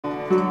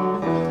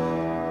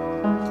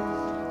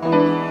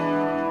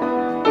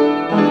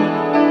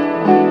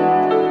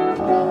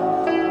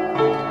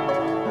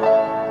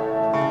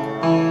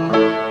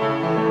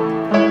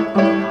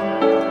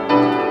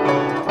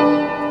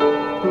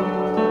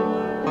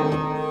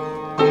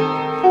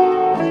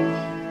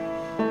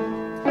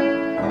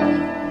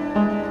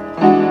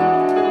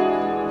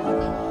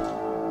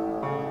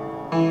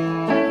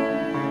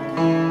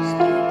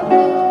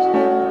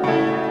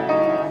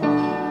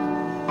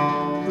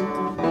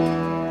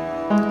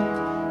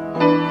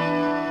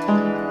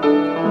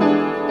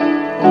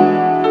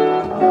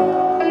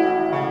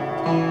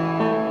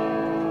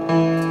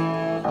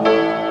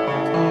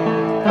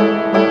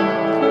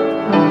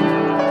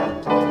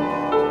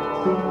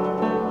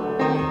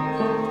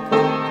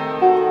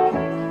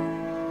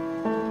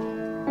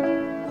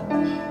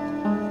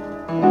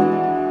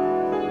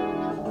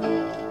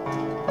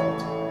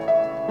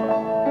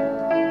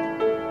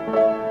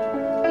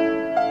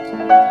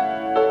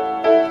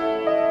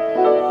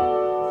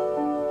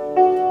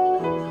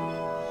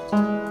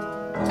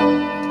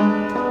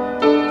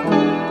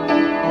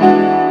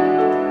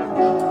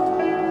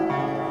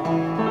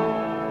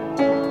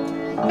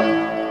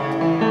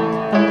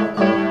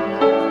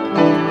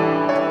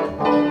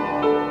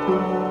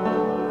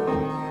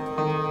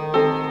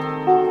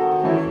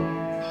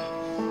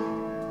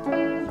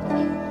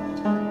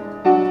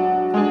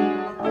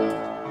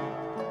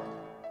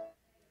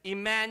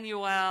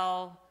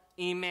Emmanuel,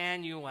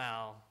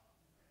 Emmanuel,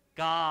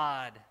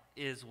 God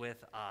is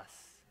with us.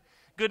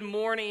 Good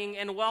morning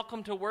and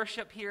welcome to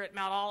worship here at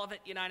Mount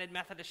Olivet United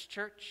Methodist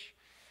Church.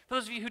 For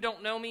those of you who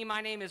don't know me, my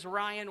name is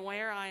Ryan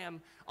Ware. I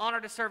am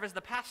honored to serve as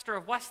the pastor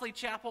of Wesley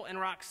Chapel and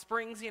Rock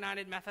Springs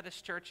United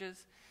Methodist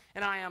Churches,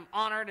 and I am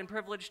honored and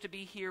privileged to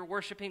be here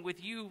worshiping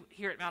with you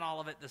here at Mount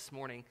Olivet this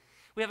morning.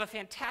 We have a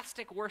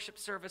fantastic worship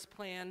service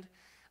planned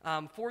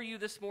for you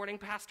this morning.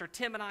 Pastor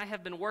Tim and I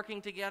have been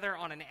working together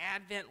on an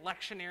Advent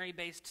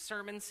lectionary-based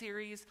sermon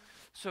series.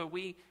 So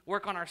we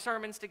work on our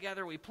sermons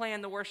together. We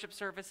plan the worship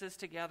services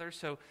together.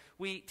 So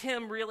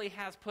Tim really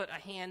has put a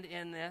hand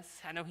in this.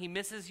 I know he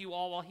misses you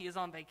all while he is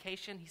on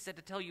vacation. He said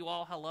to tell you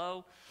all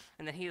hello,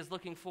 and that he is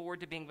looking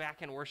forward to being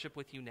back in worship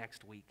with you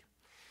next week.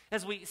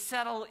 As we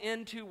settle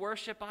into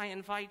worship, I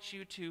invite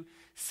you to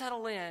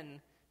settle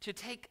in, to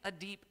take a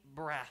deep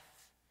breath,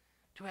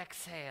 to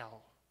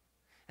exhale,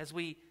 as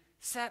we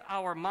set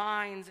our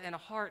minds and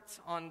hearts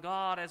on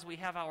God as we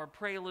have our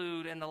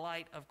prelude and the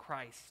light of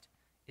Christ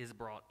is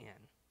brought in.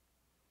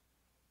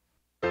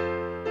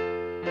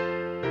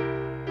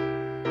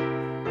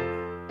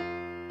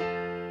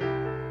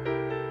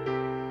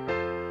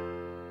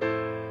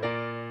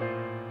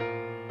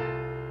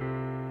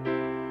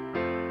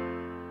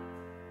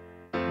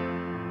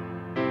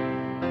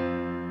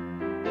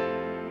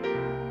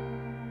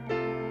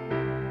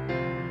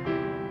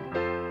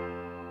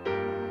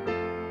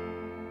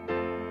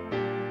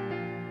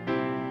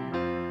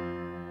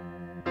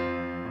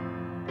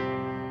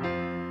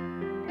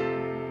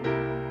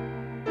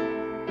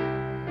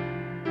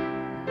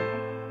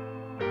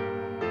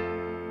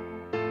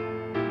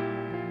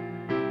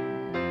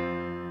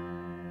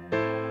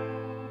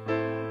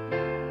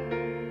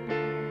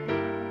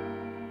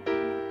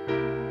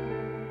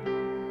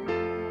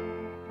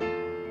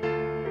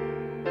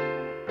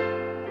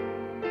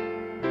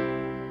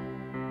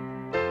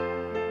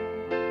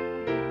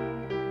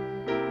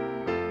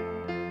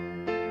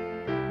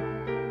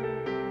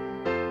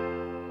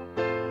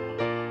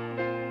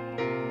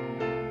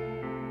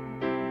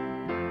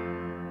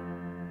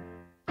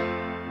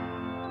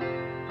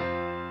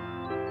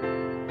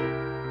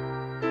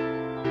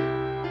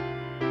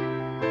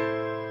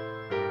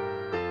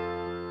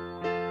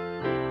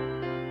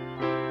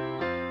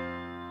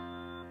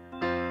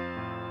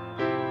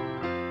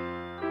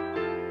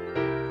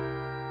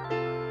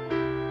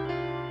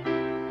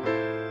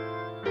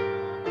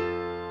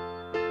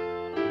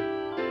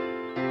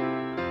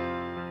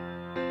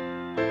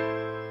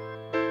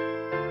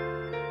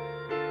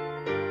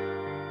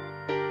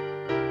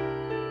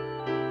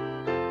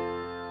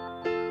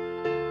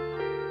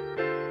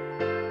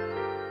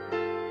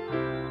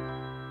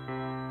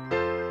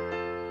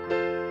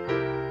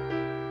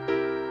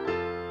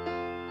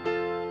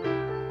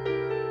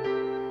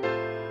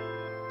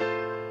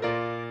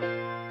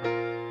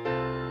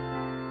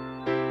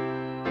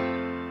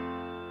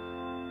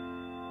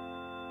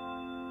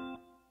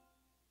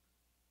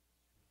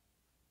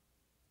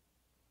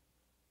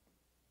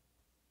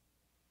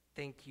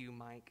 Thank you,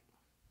 Mike.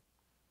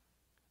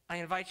 I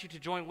invite you to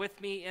join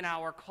with me in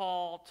our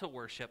call to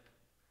worship.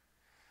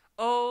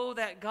 Oh,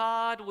 that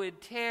God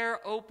would tear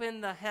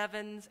open the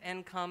heavens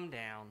and come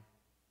down.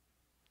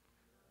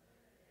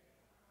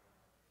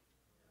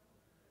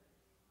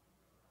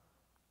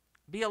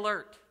 Be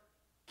alert.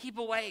 Keep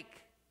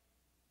awake.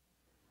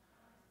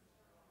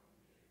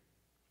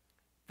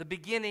 The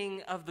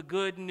beginning of the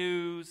good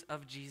news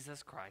of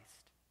Jesus Christ.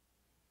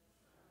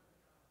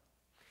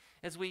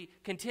 As we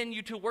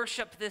continue to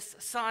worship this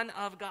Son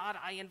of God,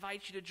 I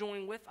invite you to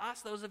join with us.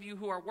 Those of you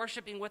who are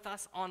worshiping with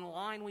us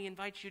online, we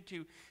invite you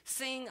to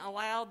sing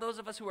aloud. Those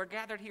of us who are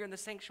gathered here in the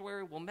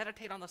sanctuary will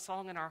meditate on the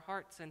song in our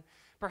hearts and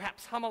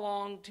perhaps hum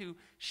along to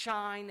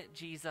Shine,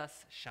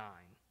 Jesus, Shine.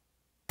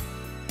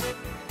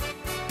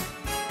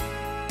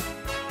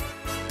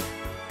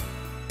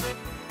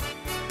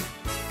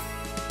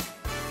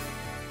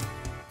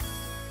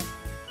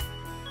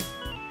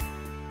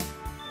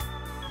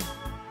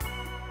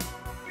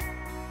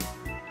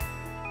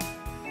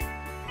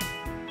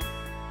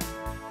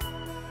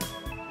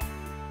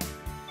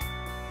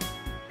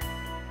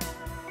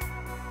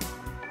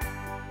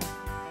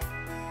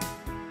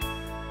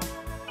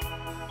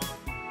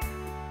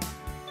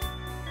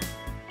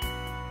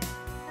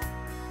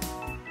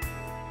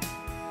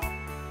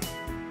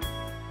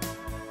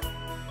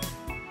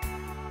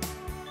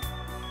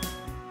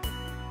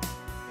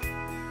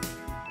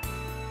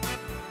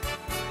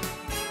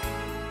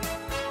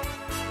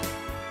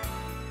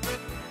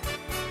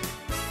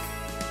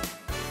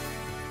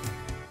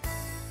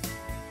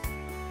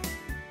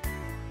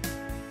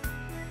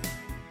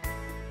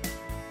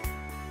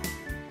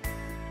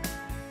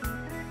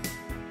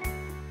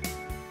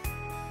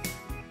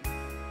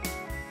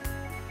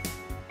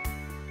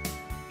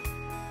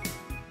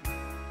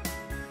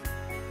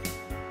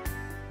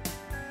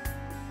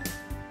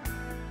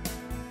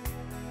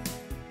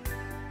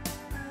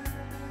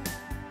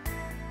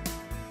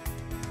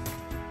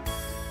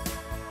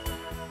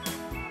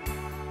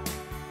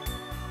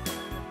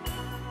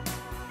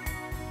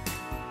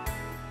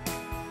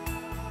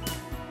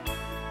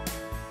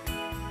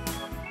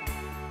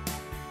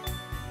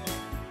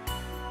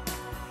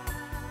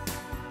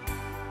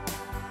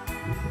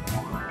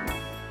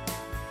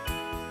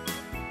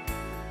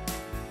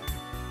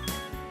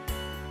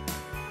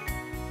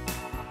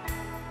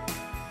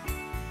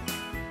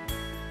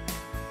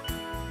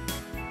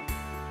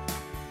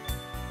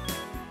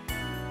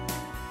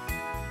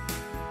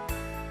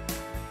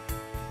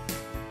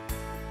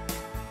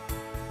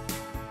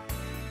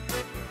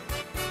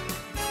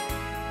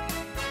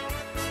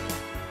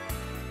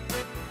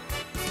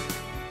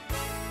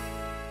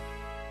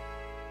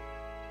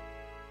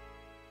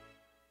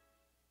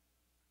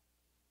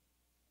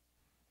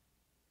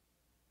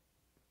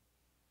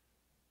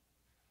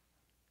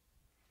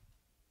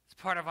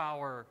 Part of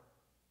our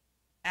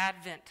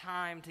Advent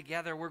time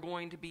together, we're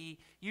going to be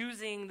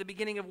using the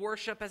beginning of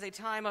worship as a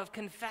time of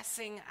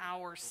confessing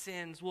our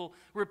sins. We'll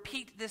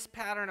repeat this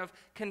pattern of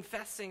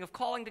confessing, of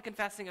calling to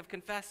confessing, of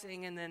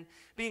confessing, and then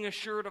being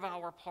assured of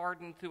our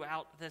pardon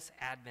throughout this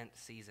Advent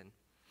season.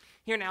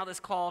 Hear now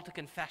this call to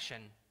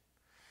confession.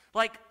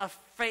 Like a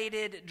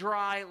faded,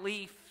 dry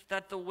leaf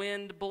that the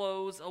wind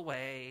blows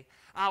away,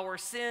 our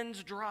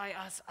sins dry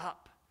us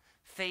up,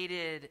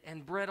 faded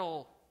and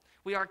brittle.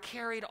 We are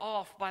carried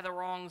off by the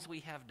wrongs we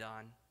have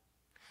done.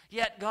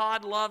 Yet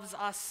God loves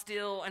us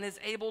still and is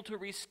able to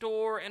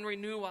restore and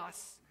renew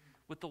us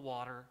with the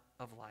water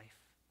of life.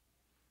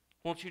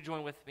 Won't you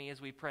join with me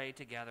as we pray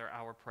together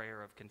our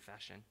prayer of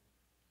confession?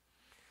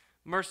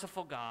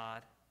 Merciful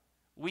God,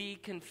 we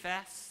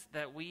confess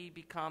that we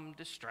become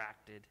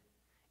distracted,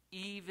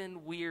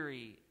 even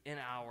weary in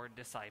our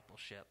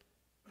discipleship.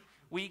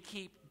 We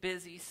keep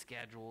busy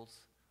schedules.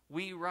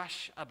 We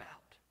rush about.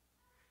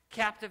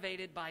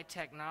 Captivated by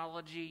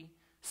technology,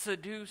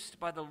 seduced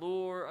by the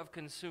lure of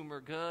consumer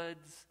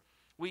goods,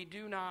 we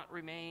do not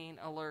remain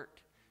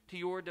alert to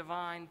your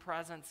divine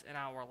presence in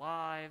our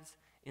lives,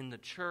 in the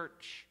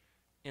church,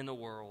 in the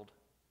world.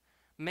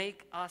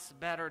 Make us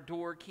better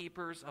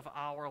doorkeepers of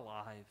our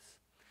lives,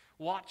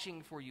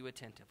 watching for you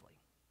attentively.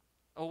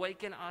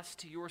 Awaken us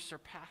to your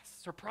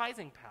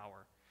surprising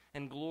power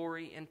and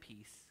glory and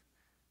peace,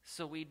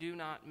 so we do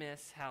not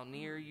miss how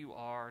near you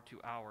are to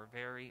our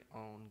very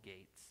own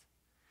gates.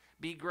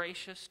 Be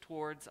gracious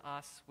towards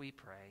us, we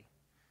pray,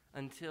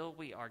 until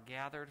we are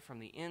gathered from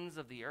the ends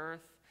of the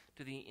earth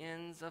to the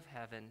ends of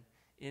heaven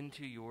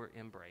into your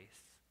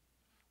embrace.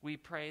 We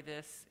pray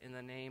this in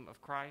the name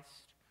of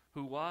Christ,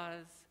 who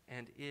was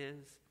and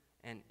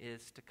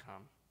is to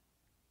come.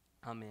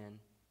 Amen.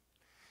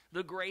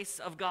 The grace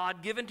of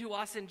God given to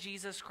us in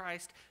Jesus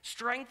Christ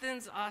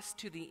strengthens us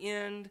to the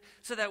end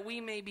so that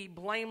we may be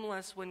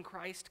blameless when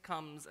Christ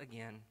comes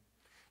again.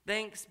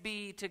 Thanks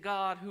be to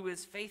God who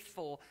is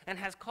faithful and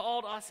has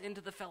called us into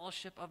the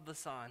fellowship of the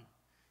Son,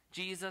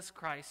 Jesus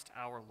Christ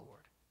our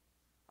Lord.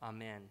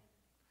 Amen.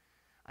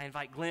 I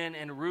invite Glenn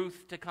and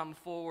Ruth to come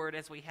forward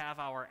as we have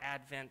our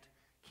Advent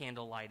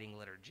candle lighting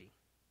liturgy.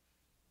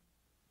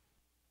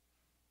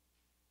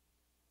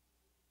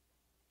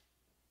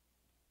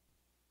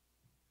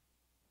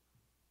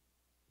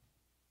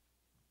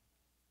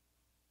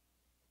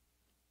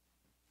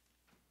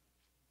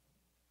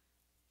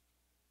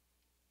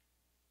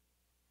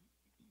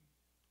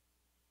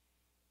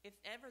 If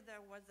ever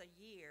there was a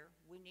year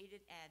we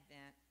needed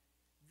Advent,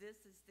 this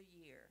is the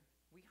year.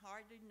 We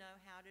hardly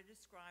know how to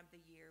describe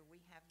the year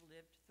we have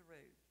lived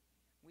through.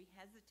 We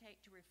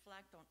hesitate to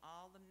reflect on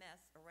all the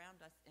mess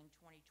around us in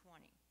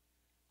 2020.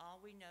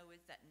 All we know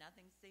is that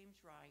nothing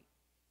seems right,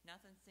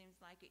 Nothing seems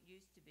like it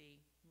used to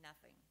be.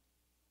 Nothing.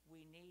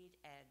 We need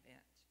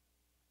Advent.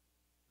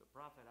 The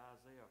prophet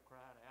Isaiah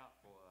cried out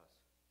for us,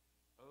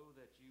 "Oh,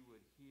 that you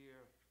would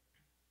tear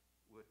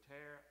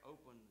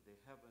open the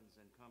heavens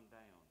and come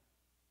down,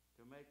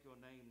 to make your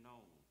name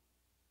known,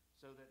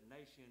 so that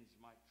nations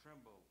might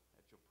tremble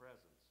at your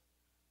presence.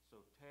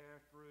 So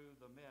tear through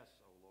the mess,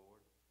 O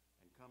Lord,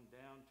 and come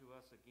down to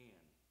us again.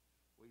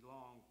 We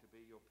long to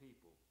be your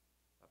people,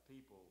 a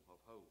people of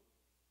hope."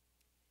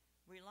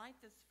 We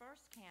light this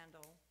first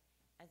candle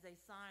as a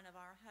sign of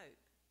our hope.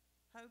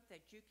 Hope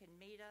that you can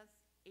meet us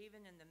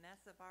even in the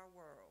mess of our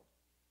world.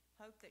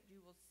 Hope that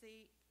you will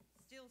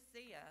still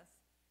see us,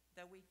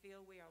 though we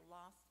feel we are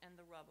lost in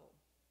the rubble.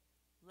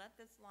 Let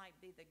this light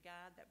be the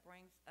guide that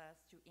brings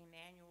us to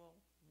Emmanuel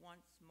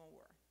once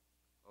more.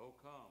 O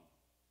come,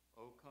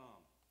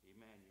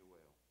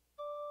 Emmanuel.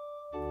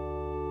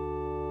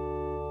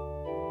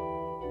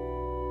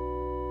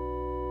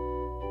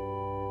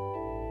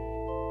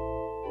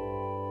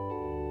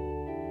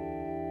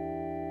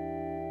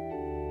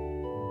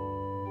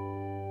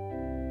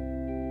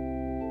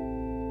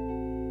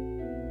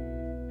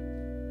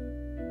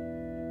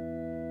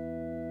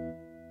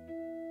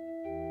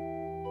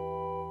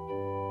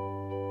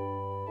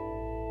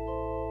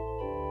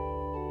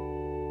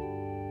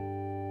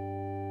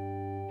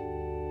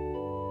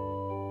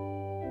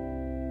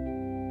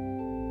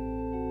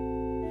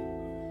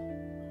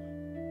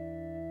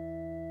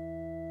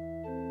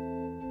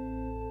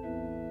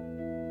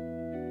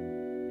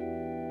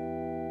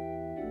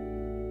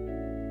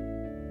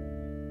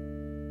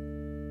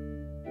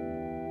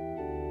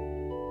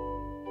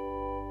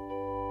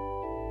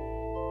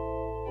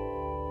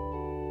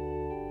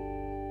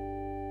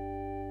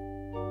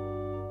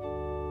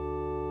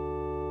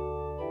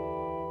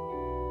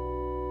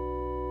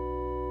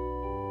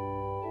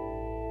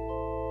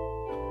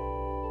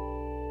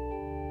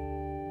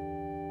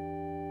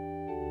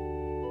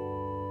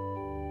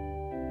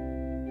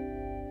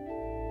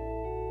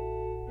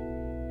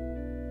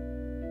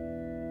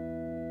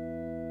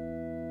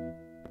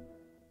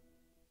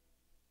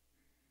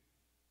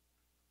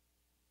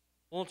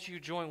 Won't you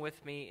join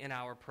with me in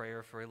our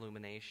prayer for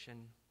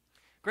illumination?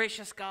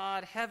 Gracious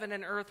God, heaven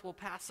and earth will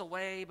pass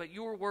away, but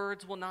your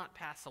words will not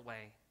pass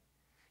away.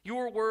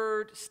 Your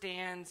word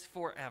stands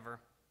forever.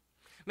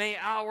 May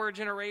our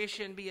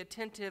generation be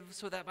attentive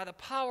so that by the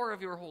power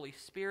of your Holy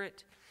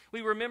Spirit,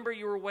 we remember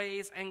your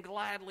ways and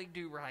gladly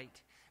do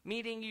right,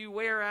 meeting you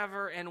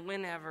wherever and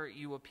whenever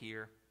you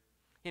appear.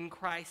 In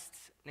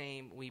Christ's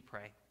name we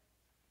pray.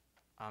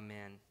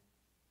 Amen.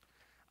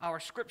 Our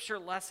scripture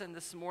lesson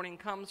this morning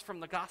comes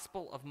from the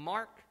Gospel of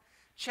Mark,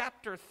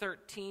 chapter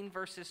 13,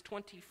 verses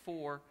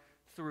 24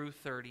 through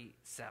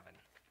 37.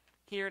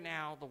 Hear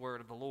now the word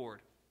of the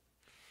Lord.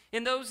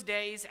 In those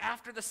days,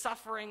 after the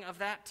suffering of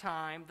that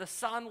time, the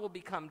sun will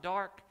become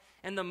dark,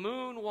 and the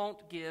moon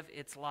won't give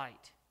its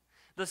light.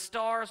 The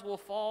stars will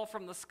fall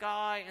from the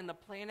sky, and the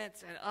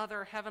planets and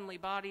other heavenly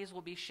bodies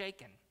will be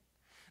shaken.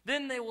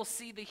 Then they will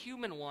see the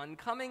human one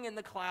coming in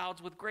the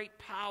clouds with great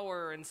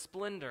power and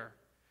splendor.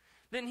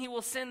 Then he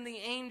will send the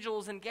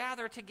angels and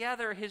gather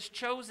together his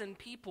chosen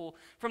people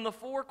from the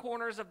four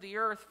corners of the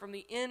earth, from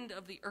the end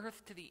of the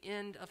earth to the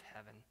end of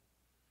heaven.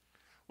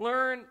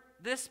 Learn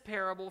this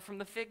parable from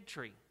the fig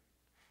tree.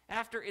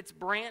 After its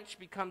branch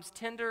becomes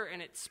tender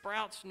and it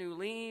sprouts new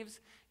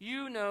leaves,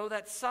 you know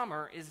that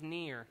summer is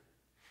near.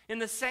 In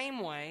the same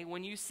way,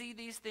 when you see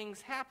these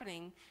things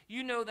happening,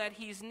 you know that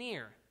he's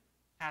near,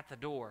 at the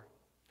door.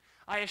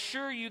 I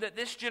assure you that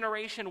this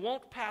generation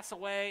won't pass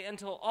away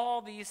until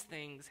all these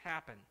things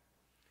happen.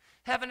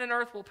 Heaven and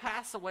earth will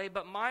pass away,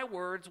 but my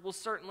words will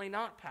certainly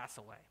not pass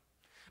away.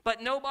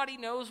 But nobody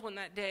knows when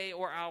that day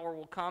or hour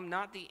will come,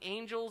 not the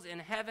angels in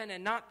heaven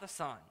and not the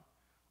Son.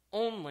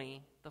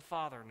 Only the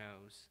Father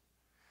knows.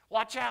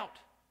 Watch out.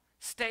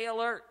 Stay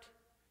alert.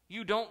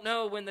 You don't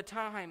know when the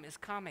time is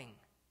coming.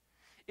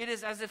 It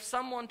is as if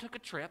someone took a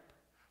trip,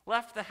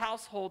 left the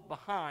household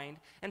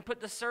behind, and put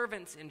the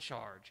servants in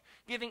charge,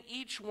 giving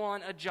each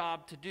one a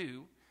job to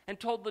do, and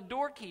told the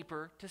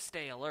doorkeeper to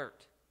stay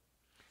alert.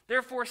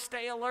 Therefore,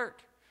 stay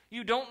alert.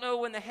 You don't know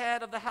when the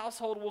head of the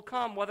household will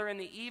come, whether in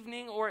the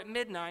evening or at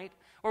midnight,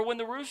 or when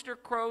the rooster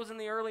crows in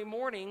the early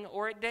morning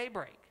or at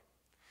daybreak.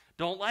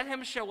 Don't let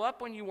him show up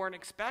when you weren't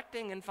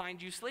expecting and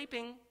find you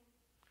sleeping.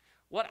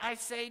 What I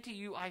say to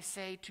you, I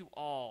say to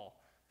all.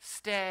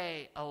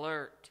 Stay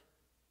alert.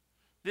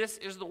 This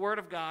is the word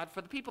of God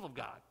for the people of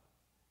God.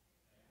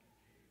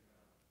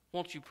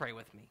 Won't you pray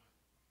with me?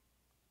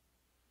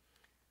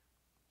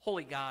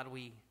 Holy God,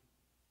 we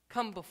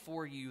come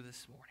before you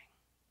this morning,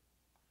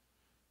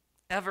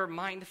 ever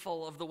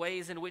mindful of the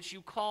ways in which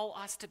you call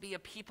us to be a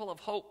people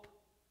of hope,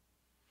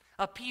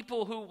 a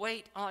people who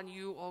wait on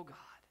you, O God,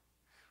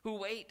 who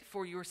wait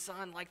for your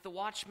Son like the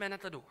watchman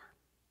at the door.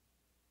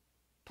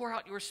 Pour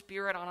out your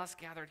Spirit on us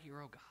gathered here,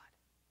 O God,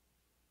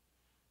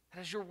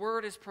 that as your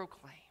word is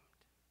proclaimed,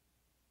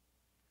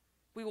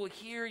 we will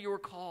hear your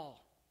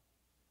call.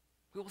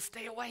 We will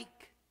stay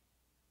awake.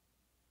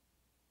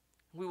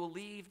 We will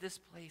leave this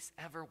place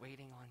ever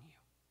waiting on you.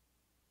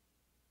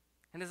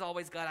 And as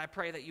always, God, I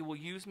pray that you will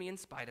use me in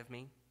spite of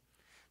me,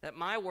 that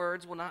my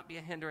words will not be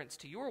a hindrance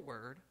to your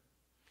word,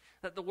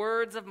 that the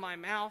words of my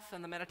mouth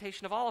and the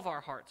meditation of all of our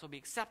hearts will be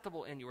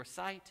acceptable in your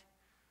sight,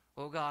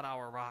 O God,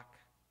 our rock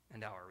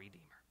and our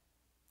Redeemer.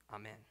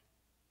 Amen.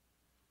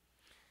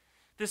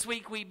 This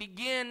week we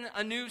begin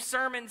a new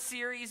sermon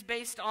series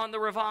based on the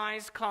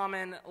Revised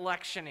Common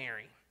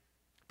Lectionary.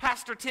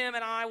 Pastor Tim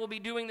and I will be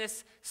doing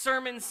this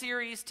sermon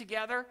series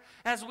together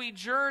as we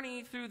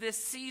journey through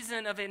this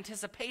season of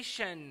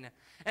anticipation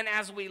and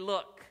as we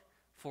look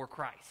for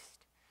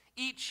Christ.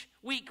 Each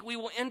week we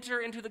will enter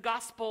into the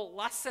gospel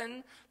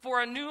lesson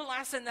for a new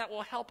lesson that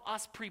will help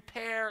us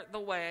prepare the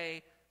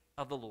way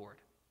of the Lord.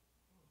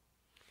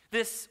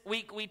 This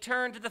week we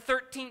turn to the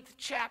 13th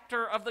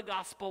chapter of the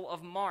Gospel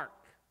of Mark.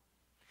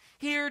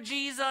 Here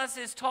Jesus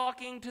is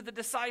talking to the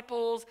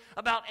disciples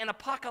about an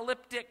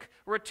apocalyptic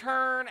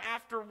return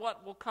after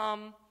what will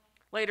come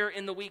later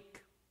in the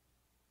week,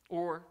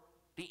 or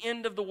the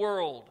end of the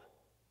world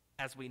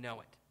as we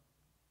know it.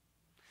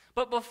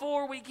 But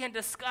before we can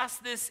discuss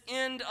this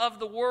end of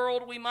the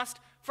world, we must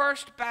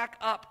first back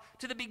up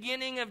to the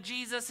beginning of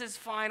Jesus'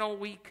 final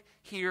week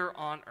here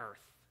on earth.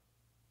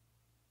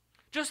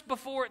 Just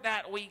before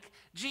that week,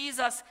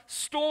 Jesus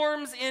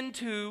storms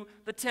into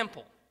the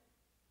temple.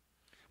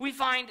 We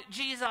find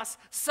Jesus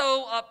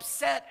so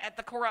upset at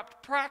the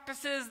corrupt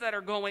practices that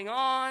are going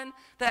on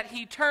that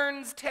he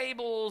turns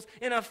tables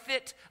in a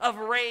fit of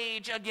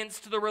rage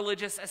against the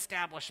religious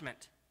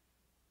establishment.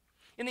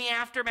 In the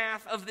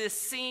aftermath of this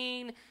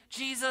scene,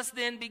 Jesus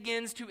then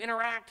begins to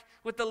interact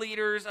with the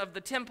leaders of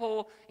the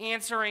temple,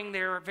 answering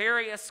their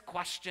various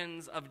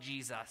questions of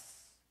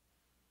Jesus.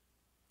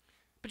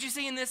 But you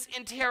see, in this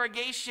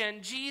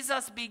interrogation,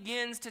 Jesus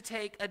begins to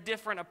take a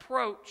different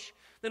approach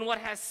than what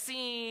has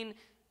seen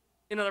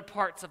in other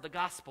parts of the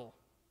gospel.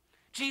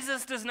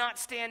 Jesus does not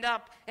stand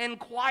up and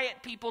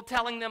quiet people,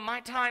 telling them,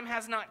 "My time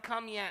has not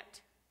come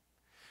yet."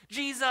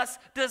 Jesus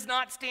does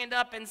not stand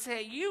up and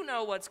say, "You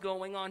know what's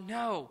going on."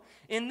 No.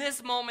 In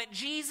this moment,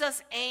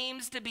 Jesus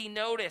aims to be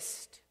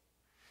noticed.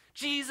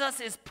 Jesus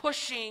is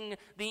pushing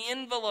the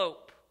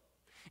envelope.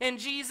 And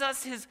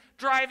Jesus is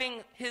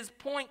driving his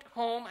point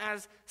home,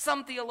 as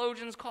some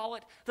theologians call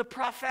it, the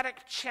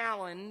prophetic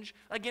challenge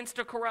against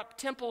a corrupt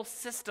temple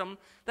system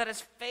that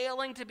is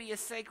failing to be a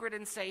sacred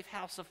and safe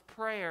house of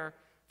prayer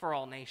for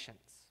all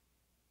nations.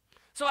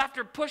 So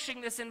after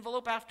pushing this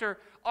envelope, after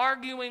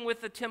arguing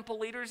with the temple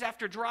leaders,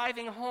 after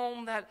driving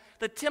home that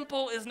the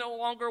temple is no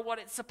longer what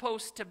it's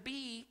supposed to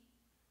be,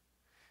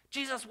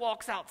 Jesus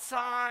walks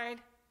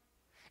outside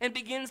and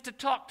begins to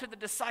talk to the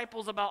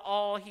disciples about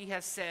all he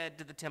has said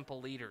to the temple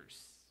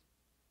leaders.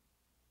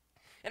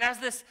 And as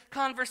this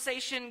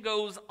conversation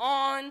goes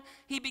on,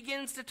 he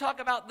begins to talk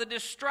about the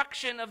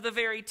destruction of the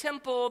very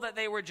temple that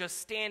they were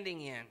just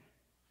standing in.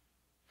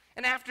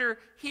 And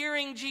after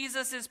hearing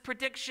Jesus'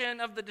 prediction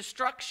of the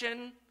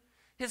destruction,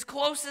 his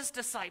closest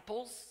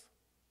disciples,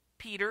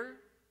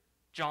 Peter,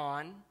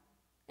 John,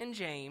 and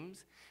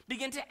James,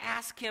 begin to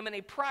ask him in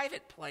a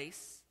private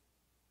place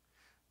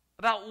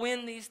about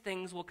when these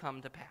things will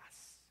come to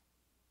pass.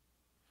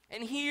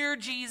 And here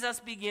Jesus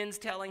begins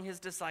telling his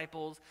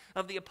disciples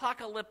of the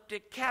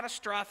apocalyptic,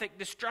 catastrophic,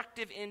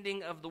 destructive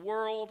ending of the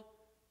world.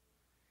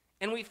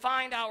 And we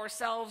find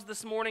ourselves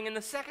this morning in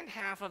the second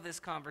half of this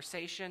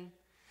conversation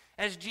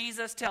as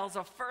Jesus tells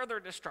of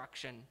further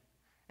destruction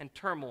and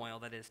turmoil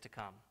that is to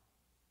come.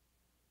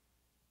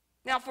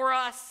 Now for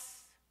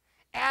us,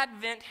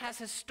 Advent has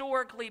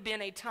historically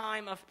been a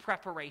time of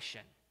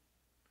preparation.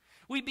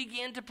 We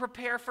begin to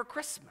prepare for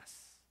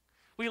Christmas.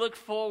 We look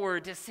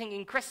forward to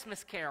singing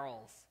Christmas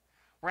carols,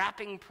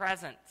 wrapping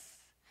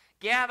presents,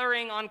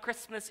 gathering on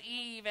Christmas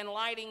Eve and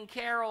lighting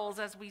carols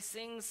as we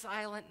sing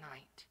Silent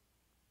Night.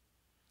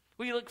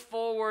 We look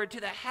forward to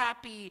the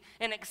happy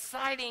and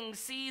exciting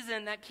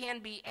season that can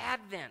be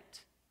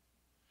Advent.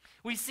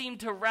 We seem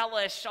to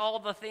relish all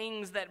the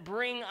things that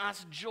bring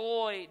us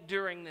joy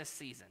during this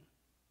season.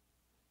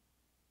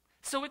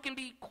 So it can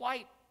be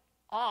quite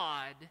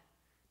odd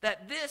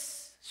that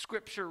this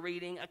scripture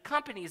reading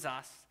accompanies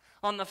us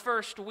on the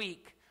first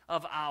week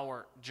of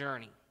our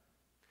journey.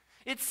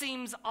 It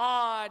seems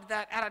odd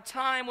that at a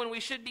time when we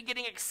should be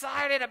getting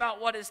excited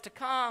about what is to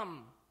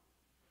come,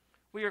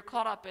 we are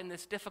caught up in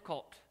this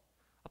difficult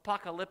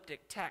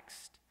apocalyptic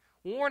text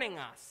warning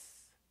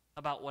us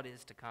about what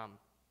is to come.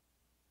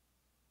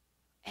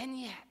 And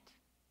yet,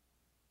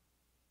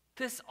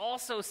 this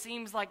also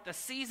seems like the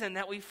season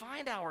that we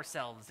find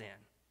ourselves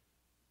in.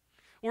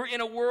 We're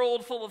in a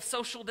world full of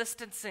social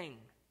distancing.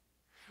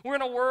 We're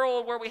in a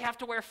world where we have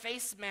to wear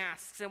face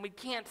masks and we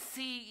can't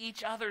see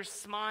each other's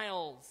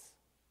smiles.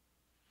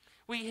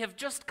 We have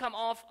just come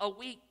off a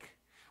week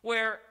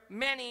where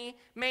many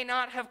may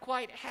not have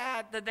quite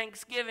had the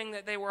Thanksgiving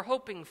that they were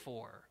hoping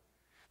for.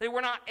 They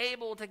were not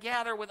able to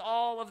gather with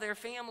all of their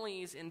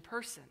families in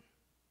person.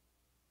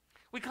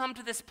 We come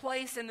to this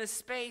place and this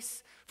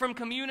space from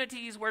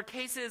communities where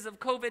cases of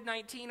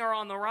COVID-19 are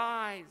on the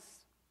rise.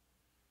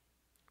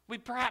 We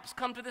perhaps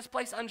come to this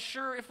place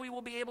unsure if we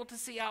will be able to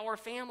see our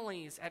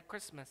families at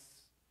Christmas.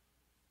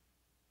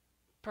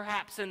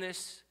 Perhaps in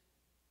this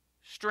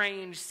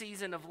strange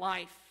season of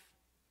life,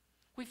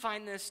 we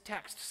find this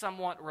text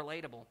somewhat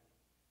relatable.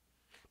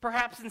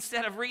 Perhaps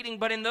instead of reading,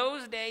 but in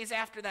those days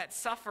after that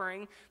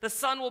suffering, the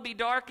sun will be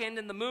darkened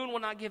and the moon will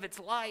not give its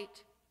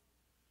light.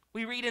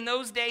 We read in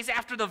those days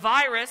after the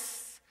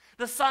virus,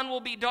 the sun will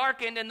be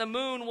darkened and the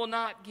moon will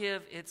not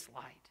give its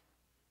light.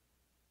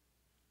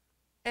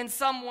 And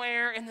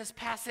somewhere in this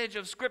passage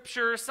of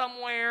Scripture,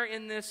 somewhere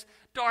in this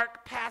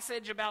dark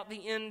passage about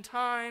the end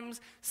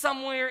times,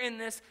 somewhere in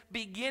this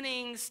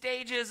beginning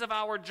stages of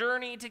our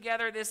journey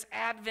together, this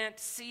Advent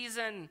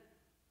season,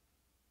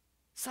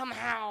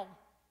 somehow,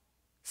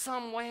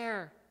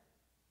 somewhere,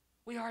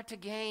 we are to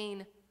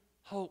gain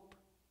hope.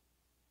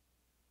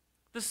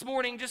 This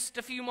morning, just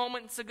a few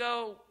moments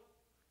ago,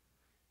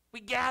 we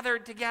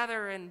gathered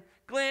together and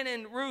Glenn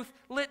and Ruth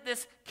lit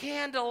this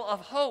candle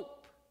of hope.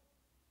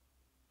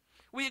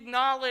 We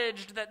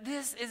acknowledged that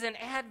this is an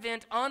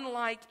Advent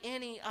unlike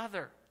any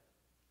other.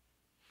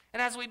 And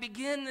as we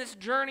begin this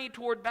journey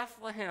toward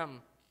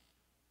Bethlehem,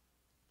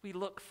 we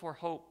look for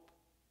hope.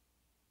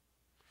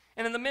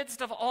 And in the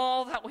midst of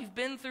all that we've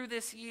been through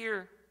this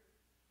year,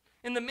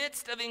 in the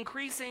midst of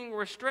increasing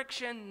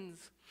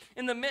restrictions,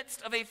 in the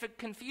midst of a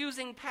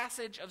confusing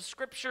passage of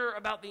Scripture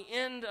about the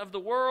end of the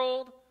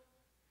world,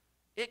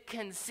 it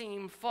can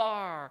seem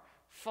far,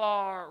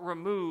 far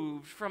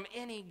removed from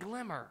any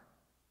glimmer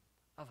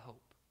of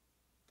hope.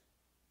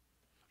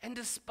 And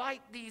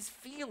despite these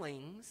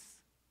feelings,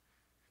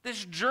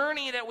 this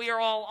journey that we are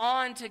all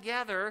on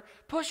together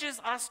pushes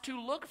us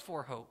to look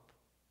for hope,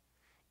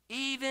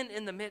 even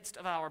in the midst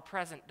of our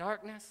present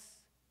darkness,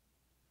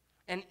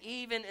 and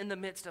even in the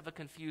midst of a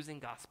confusing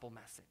gospel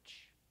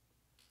message.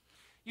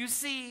 You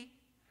see,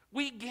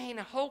 we gain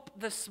hope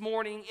this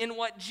morning in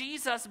what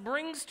Jesus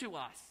brings to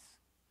us.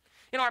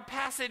 In our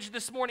passage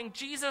this morning,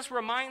 Jesus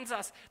reminds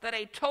us that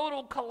a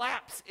total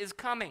collapse is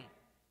coming.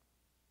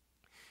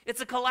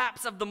 It's a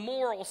collapse of the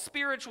moral,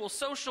 spiritual,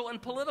 social,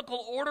 and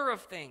political order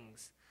of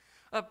things.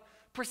 A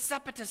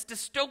precipitous,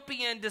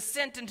 dystopian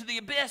descent into the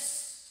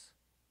abyss.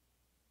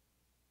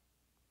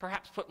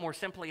 Perhaps put more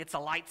simply, it's a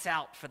lights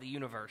out for the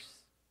universe.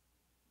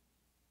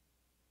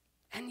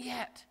 And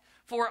yet,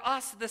 for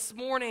us this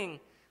morning,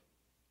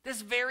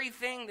 this very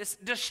thing, this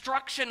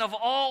destruction of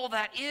all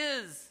that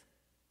is,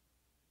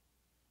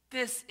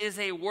 this is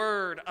a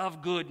word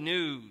of good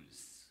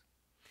news.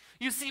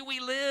 You see, we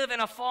live in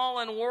a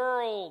fallen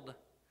world.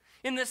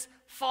 In this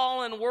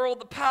fallen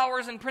world, the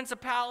powers and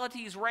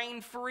principalities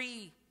reign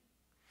free.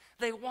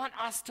 They want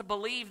us to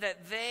believe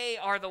that they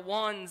are the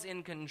ones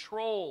in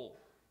control.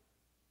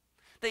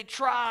 They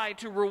try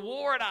to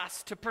reward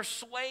us, to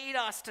persuade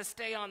us to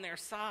stay on their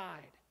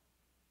side.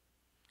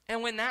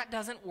 And when that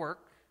doesn't work,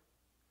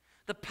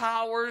 the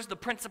powers, the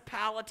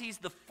principalities,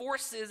 the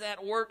forces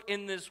at work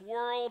in this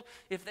world,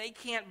 if they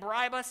can't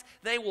bribe us,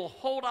 they will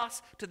hold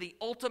us to the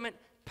ultimate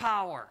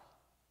power: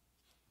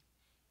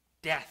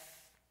 death.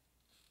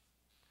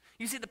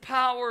 You see, the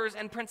powers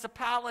and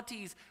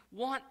principalities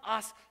want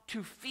us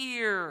to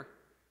fear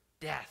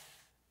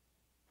death.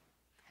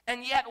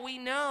 And yet we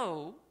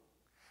know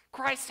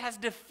Christ has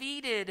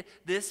defeated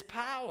this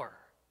power.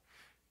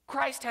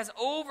 Christ has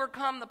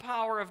overcome the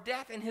power of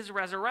death in his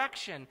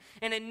resurrection.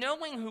 And in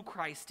knowing who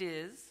Christ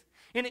is,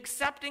 in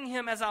accepting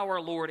him as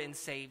our Lord and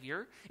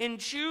Savior, in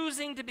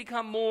choosing to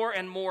become more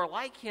and more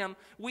like him,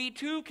 we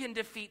too can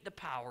defeat the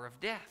power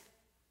of death.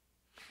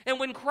 And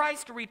when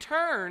Christ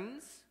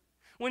returns,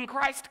 when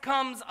Christ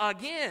comes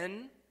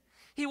again,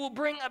 he will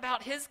bring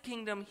about his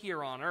kingdom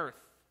here on earth.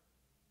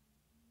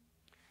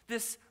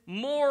 This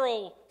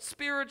moral,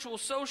 spiritual,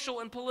 social,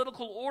 and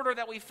political order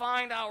that we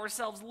find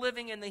ourselves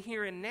living in the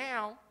here and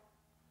now,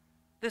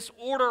 this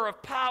order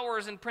of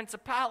powers and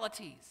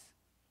principalities,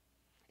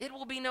 it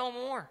will be no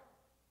more.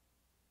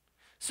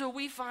 So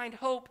we find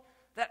hope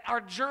that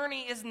our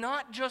journey is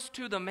not just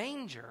to the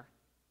manger,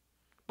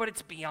 but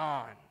it's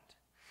beyond.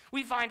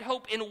 We find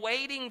hope in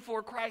waiting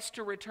for Christ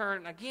to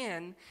return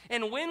again,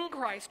 and when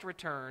Christ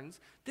returns,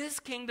 this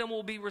kingdom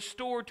will be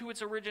restored to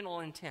its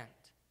original intent,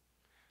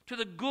 to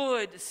the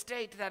good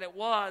state that it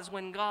was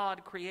when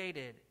God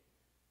created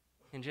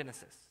in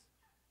Genesis.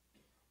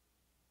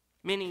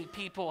 Many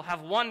people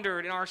have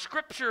wondered in our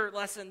scripture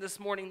lesson this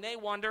morning, they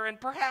wonder,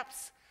 and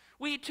perhaps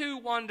we too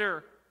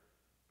wonder,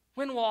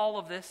 when will all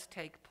of this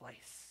take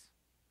place?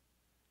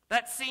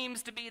 That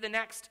seems to be the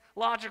next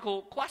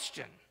logical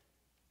question.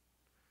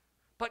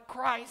 But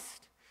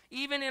Christ,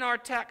 even in our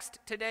text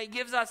today,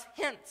 gives us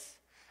hints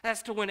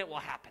as to when it will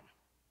happen.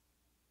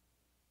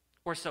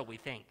 Or so we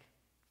think.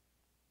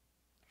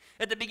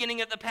 At the beginning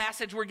of the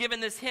passage, we're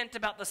given this hint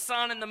about the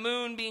sun and the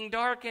moon being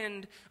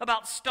darkened,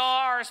 about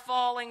stars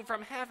falling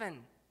from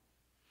heaven.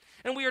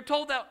 And we are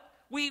told that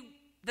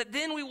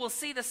then we will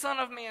see the Son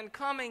of Man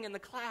coming in the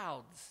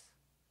clouds.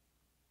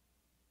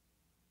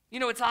 You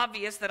know, it's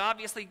obvious that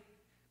obviously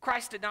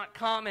Christ did not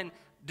come and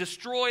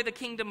destroy the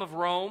kingdom of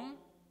Rome.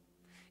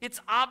 It's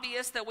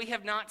obvious that we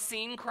have not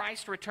seen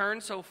Christ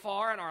return so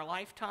far in our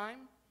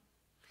lifetime.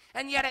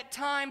 And yet at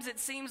times it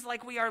seems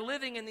like we are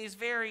living in these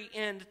very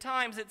end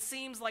times. It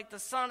seems like the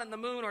sun and the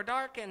moon are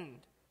darkened.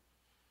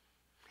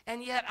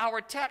 And yet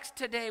our text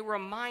today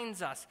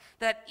reminds us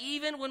that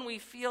even when we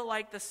feel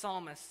like the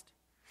psalmist,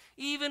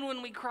 even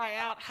when we cry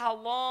out, "How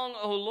long,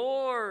 O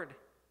Lord?"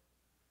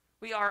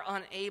 we are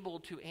unable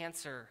to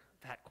answer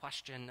that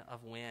question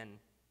of when.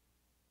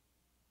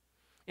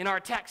 In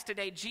our text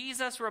today,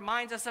 Jesus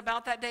reminds us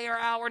about that day or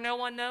hour no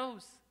one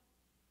knows.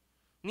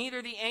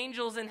 Neither the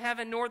angels in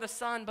heaven nor the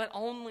Son, but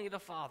only the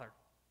Father.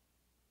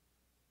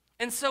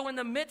 And so in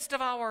the midst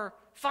of our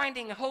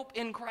finding hope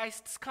in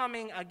Christ's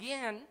coming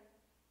again,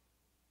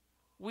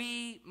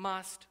 we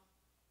must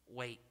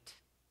wait.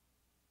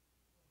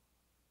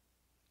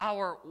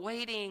 Our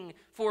waiting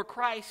for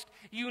Christ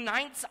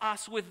unites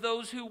us with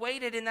those who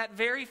waited in that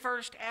very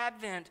first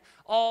Advent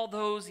all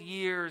those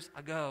years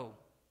ago.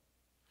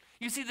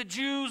 You see, the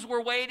Jews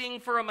were waiting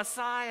for a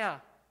Messiah.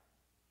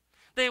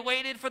 They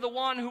waited for the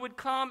one who would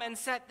come and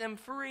set them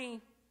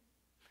free.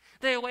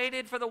 They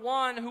waited for the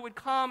one who would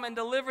come and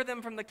deliver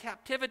them from the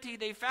captivity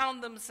they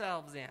found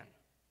themselves in.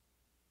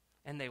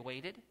 And they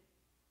waited,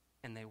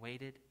 and they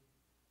waited,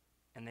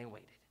 and they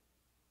waited.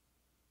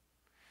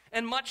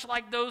 And much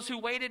like those who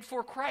waited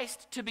for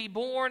Christ to be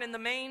born in the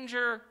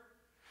manger,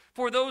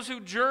 for those who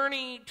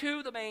journey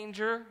to the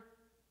manger,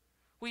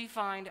 we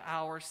find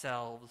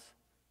ourselves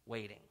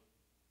waiting.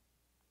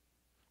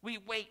 We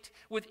wait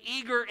with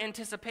eager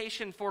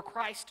anticipation for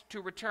Christ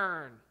to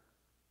return.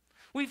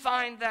 We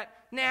find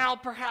that now,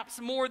 perhaps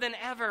more than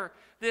ever,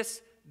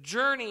 this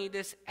journey,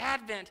 this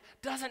Advent,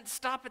 doesn't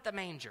stop at the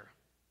manger.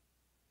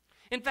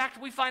 In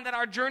fact, we find that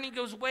our journey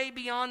goes way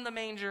beyond the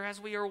manger as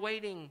we are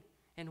waiting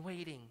and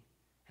waiting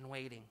and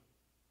waiting.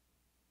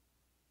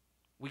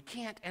 We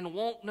can't and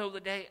won't know the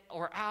day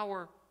or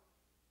hour,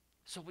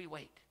 so we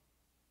wait,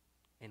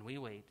 and we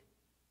wait,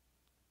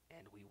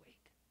 and we wait.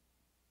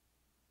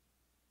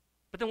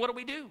 But then what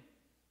do?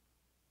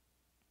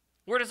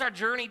 Where does our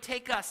journey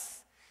take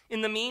us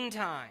in the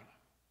meantime?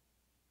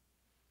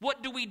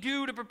 What do we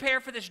do to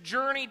prepare for this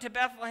journey to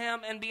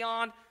Bethlehem and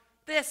beyond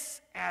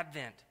this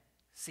Advent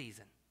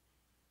season?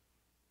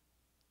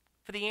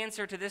 For the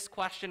answer to this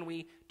question,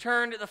 we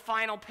turn to the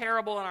final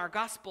parable in our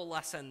gospel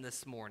lesson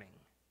this morning.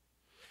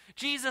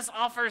 Jesus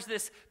offers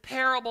this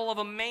parable of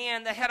a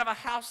man, the head of a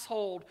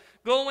household,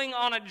 going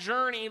on a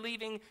journey,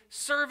 leaving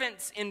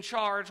servants in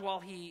charge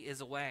while he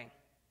is away.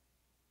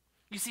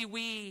 You see,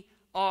 we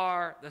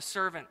are the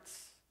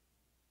servants.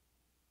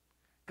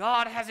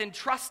 God has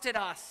entrusted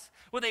us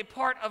with a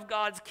part of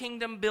God's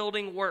kingdom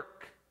building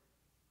work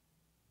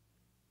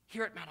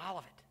here at Mount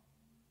Olivet.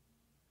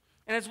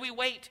 And as we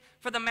wait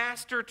for the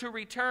Master to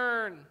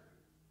return,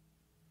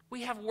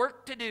 we have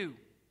work to do.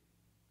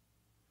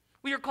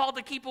 We are called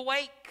to keep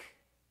awake.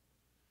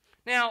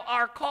 Now,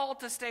 our call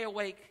to stay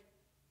awake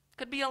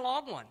could be a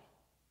long one.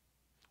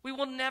 We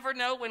will never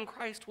know when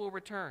Christ will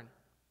return.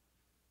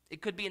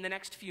 It could be in the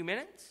next few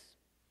minutes,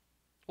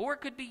 or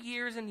it could be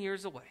years and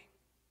years away.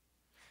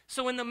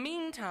 So in the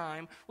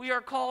meantime, we are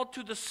called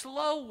to the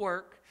slow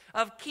work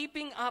of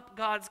keeping up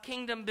God's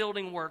kingdom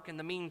building work in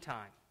the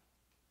meantime.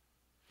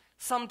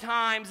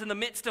 Sometimes in the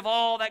midst of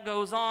all that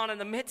goes on, in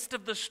the midst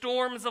of the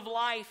storms of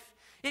life,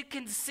 it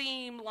can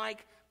seem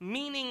like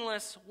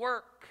meaningless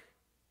work.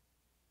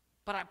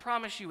 But I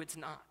promise you it's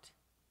not.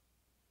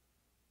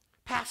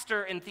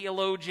 Pastor and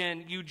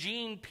theologian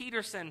Eugene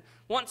Peterson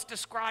once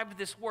described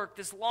this work,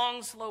 this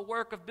long, slow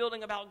work of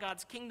building about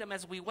God's kingdom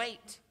as we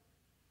wait,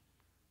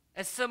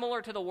 as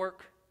similar to the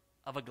work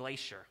of a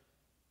glacier.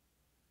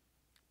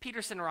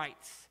 Peterson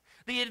writes,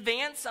 "The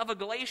advance of a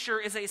glacier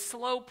is a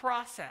slow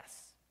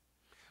process,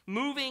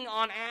 moving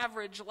on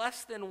average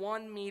less than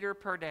 1 meter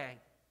per day.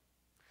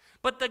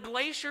 But the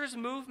glacier's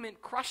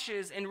movement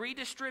crushes and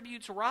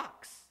redistributes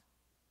rocks,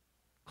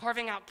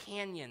 carving out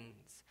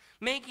canyons,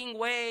 making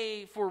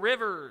way for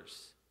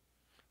rivers,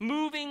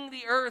 moving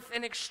the earth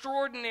in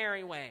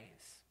extraordinary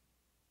ways.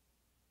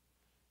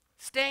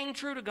 Staying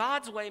true to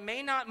God's way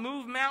may not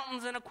move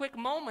mountains in a quick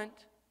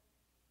moment,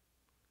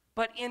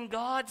 but in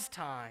God's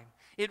time,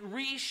 it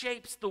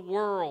reshapes the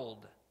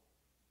world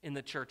in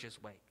the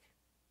church's wake."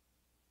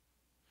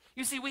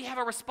 You see, we have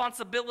a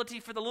responsibility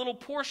for the little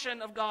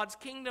portion of God's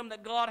kingdom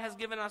that God has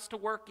given us to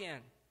work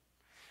in.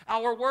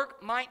 Our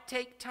work might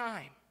take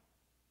time.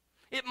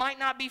 It might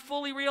not be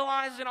fully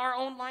realized in our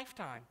own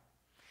lifetime.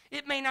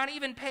 It may not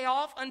even pay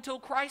off until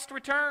Christ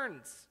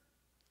returns.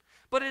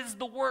 But it is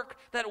the work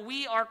that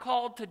we are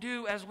called to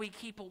do as we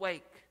keep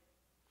awake.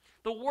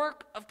 The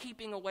work of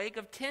keeping awake,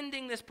 of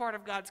tending this part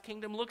of God's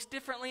kingdom, looks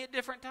differently at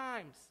different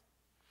times.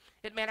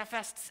 It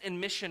manifests in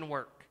mission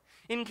work,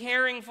 in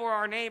caring for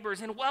our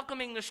neighbors, in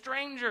welcoming the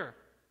stranger.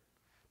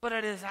 But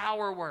it is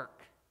our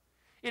work.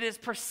 It is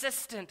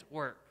persistent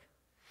work.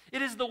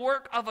 It is the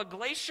work of a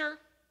glacier,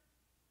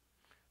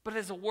 but it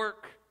is a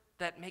work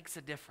that makes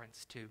a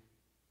difference too.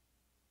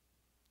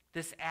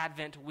 This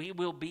Advent, we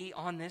will be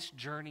on this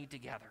journey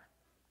together.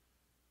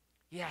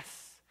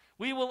 Yes,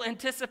 we will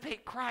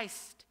anticipate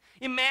Christ,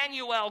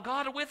 Emmanuel,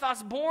 God with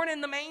us, born in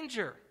the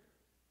manger.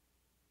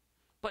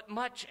 But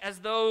much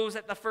as those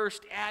at the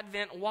first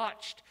Advent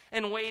watched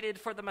and waited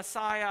for the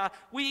Messiah,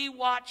 we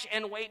watch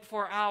and wait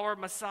for our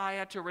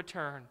Messiah to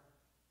return.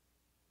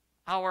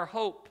 Our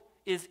hope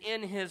is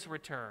in his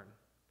return.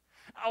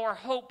 Our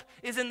hope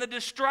is in the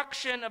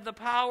destruction of the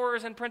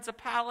powers and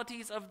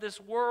principalities of this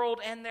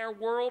world and their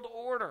world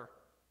order.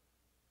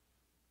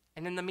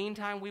 And in the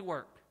meantime, we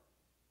work.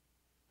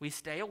 We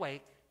stay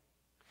awake.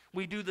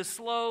 We do the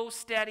slow,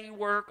 steady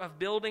work of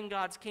building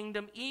God's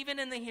kingdom, even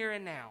in the here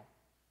and now.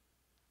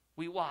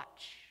 We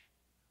watch.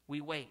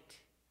 We wait.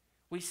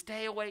 We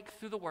stay awake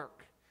through the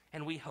work,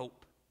 and we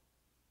hope.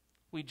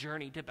 We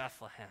journey to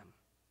Bethlehem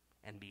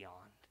and beyond.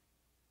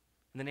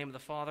 In the name of the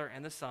Father,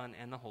 and the Son,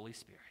 and the Holy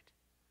Spirit.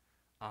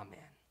 Amen.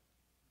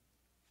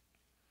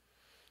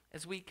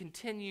 As we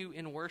continue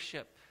in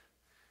worship,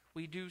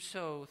 we do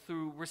so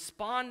through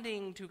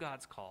responding to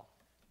God's call.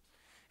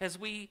 As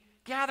we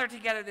gather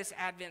together this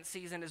Advent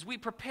season, as we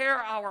prepare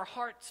our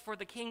hearts for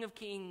the King of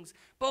Kings,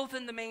 both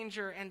in the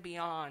manger and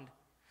beyond,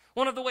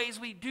 one of the ways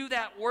we do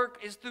that work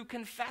is through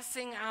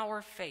confessing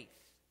our faith.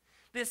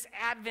 This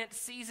Advent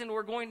season,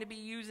 we're going to be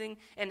using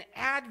an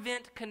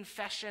Advent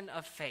confession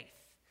of faith.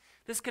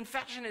 This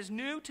confession is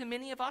new to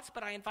many of us,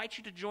 but I invite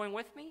you to join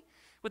with me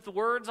with the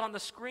words on the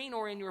screen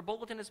or in your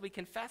bulletin as we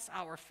confess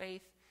our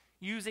faith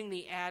using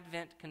the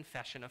Advent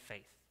confession of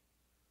faith.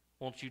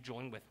 Won't you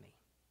join with me?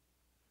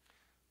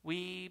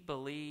 We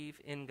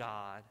believe in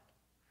God,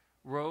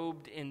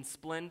 robed in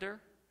splendor,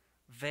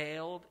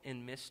 veiled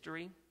in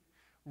mystery,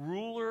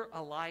 ruler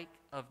alike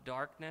of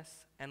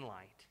darkness and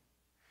light.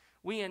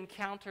 We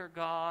encounter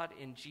God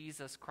in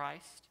Jesus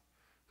Christ,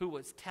 who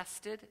was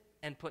tested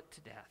and put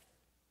to death,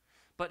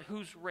 but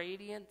whose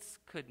radiance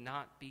could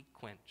not be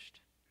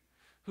quenched,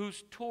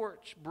 whose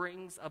torch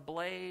brings a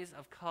blaze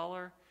of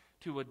color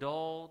to a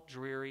dull,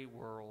 dreary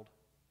world,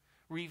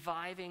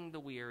 reviving the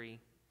weary,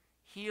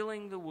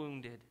 healing the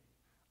wounded,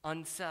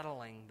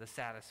 unsettling the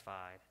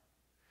satisfied.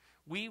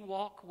 We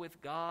walk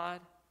with God,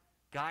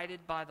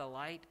 guided by the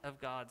light of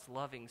God's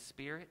loving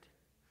Spirit,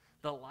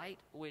 the light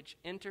which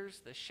enters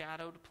the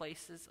shadowed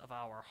places of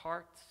our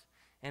hearts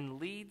and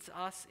leads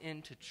us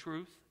into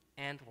truth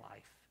and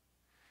life.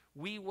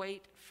 We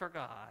wait for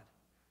God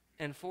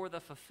and for the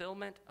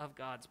fulfillment of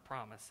God's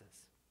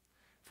promises,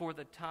 for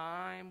the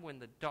time when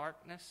the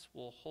darkness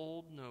will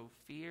hold no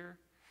fear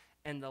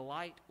and the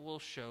light will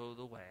show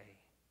the way,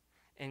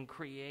 and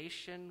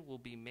creation will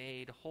be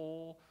made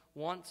whole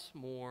once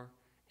more,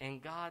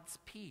 and God's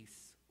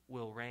peace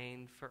will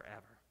reign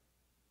forever.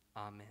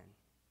 Amen.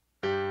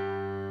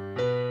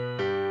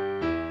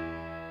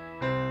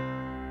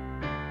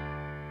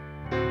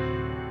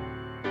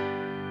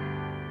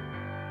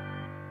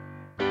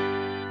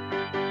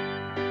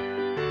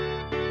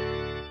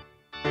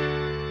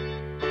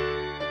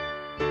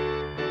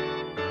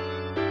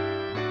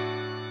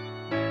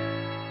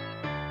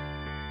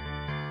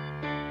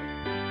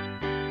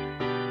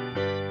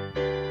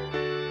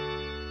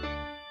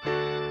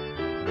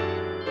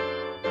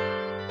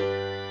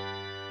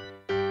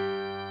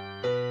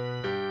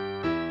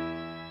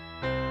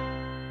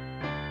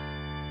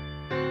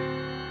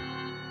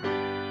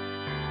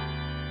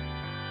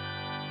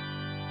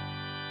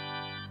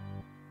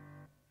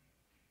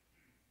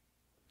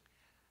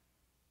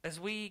 As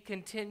we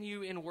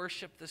continue in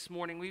worship this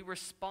morning, we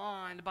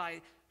respond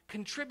by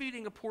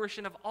contributing a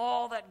portion of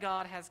all that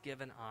God has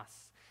given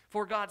us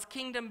for God's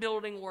kingdom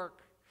building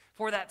work,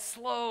 for that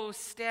slow,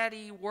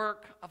 steady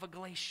work of a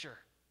glacier,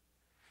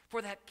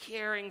 for that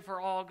caring for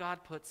all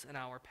God puts in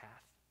our path.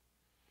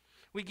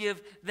 We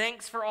give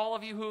thanks for all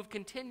of you who have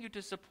continued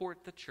to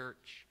support the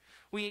church.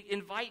 We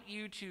invite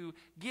you to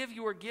give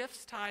your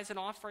gifts, tithes, and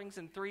offerings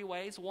in 3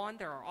 ways. 1,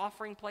 there are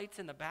offering plates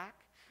in the back.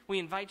 We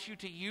invite you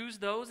to use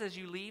those as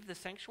you leave the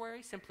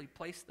sanctuary. Simply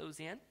place those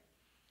in.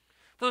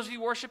 Those of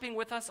you worshiping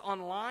with us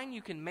online,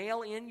 you can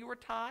mail in your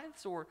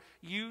tithes or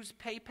use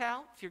PayPal.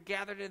 If you're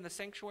gathered in the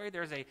sanctuary,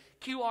 there's a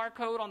QR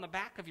code on the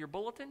back of your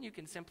bulletin. You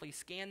can simply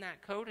scan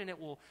that code and it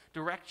will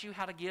direct you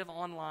how to give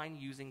online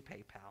using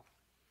PayPal.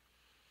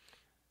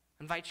 I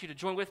invite you to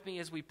join with me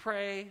as we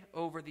pray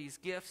over these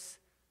gifts,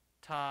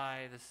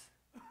 tithes,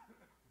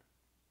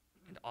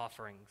 and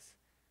offerings.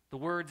 The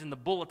words in the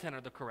bulletin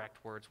are the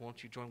correct words.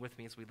 Won't you join with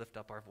me as we lift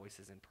up our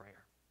voices in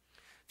prayer?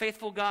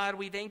 Faithful God,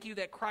 we thank you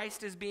that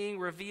Christ is being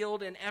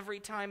revealed in every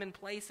time and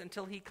place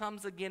until he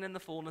comes again in the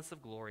fullness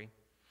of glory.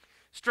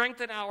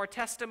 Strengthen our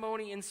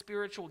testimony and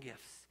spiritual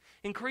gifts.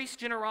 Increase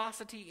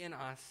generosity in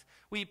us.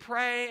 We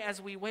pray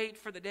as we wait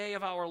for the day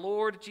of our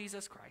Lord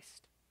Jesus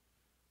Christ.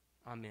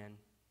 Amen.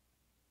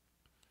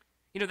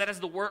 You know, that is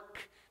the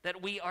work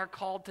that we are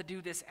called to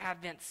do this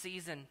Advent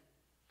season.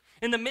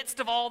 In the midst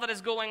of all that is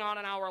going on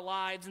in our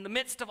lives, in the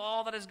midst of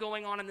all that is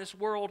going on in this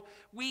world,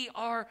 we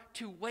are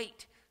to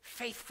wait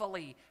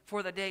faithfully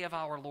for the day of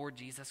our Lord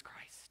Jesus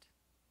Christ.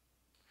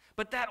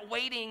 But that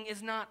waiting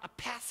is not a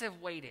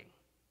passive waiting.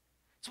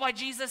 That's why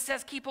Jesus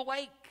says, keep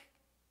awake.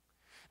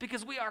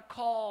 Because we are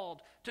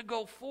called to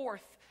go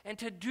forth and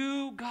to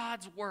do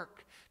God's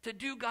work, to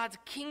do God's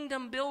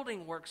kingdom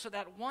building work, so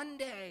that one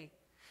day,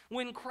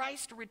 when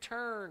Christ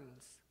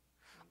returns,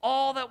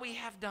 all that we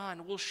have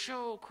done will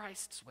show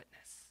Christ's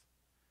witness.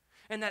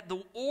 And that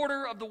the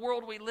order of the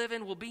world we live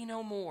in will be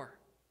no more.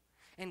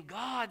 And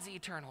God's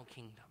eternal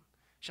kingdom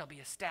shall be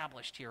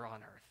established here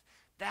on earth.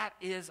 That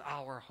is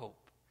our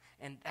hope,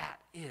 and that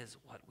is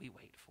what we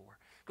wait for.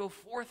 Go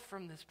forth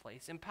from this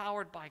place,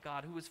 empowered by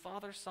God, who is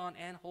Father, Son,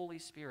 and Holy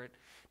Spirit,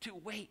 to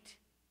wait,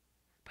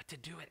 but to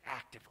do it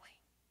actively.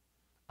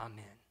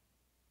 Amen.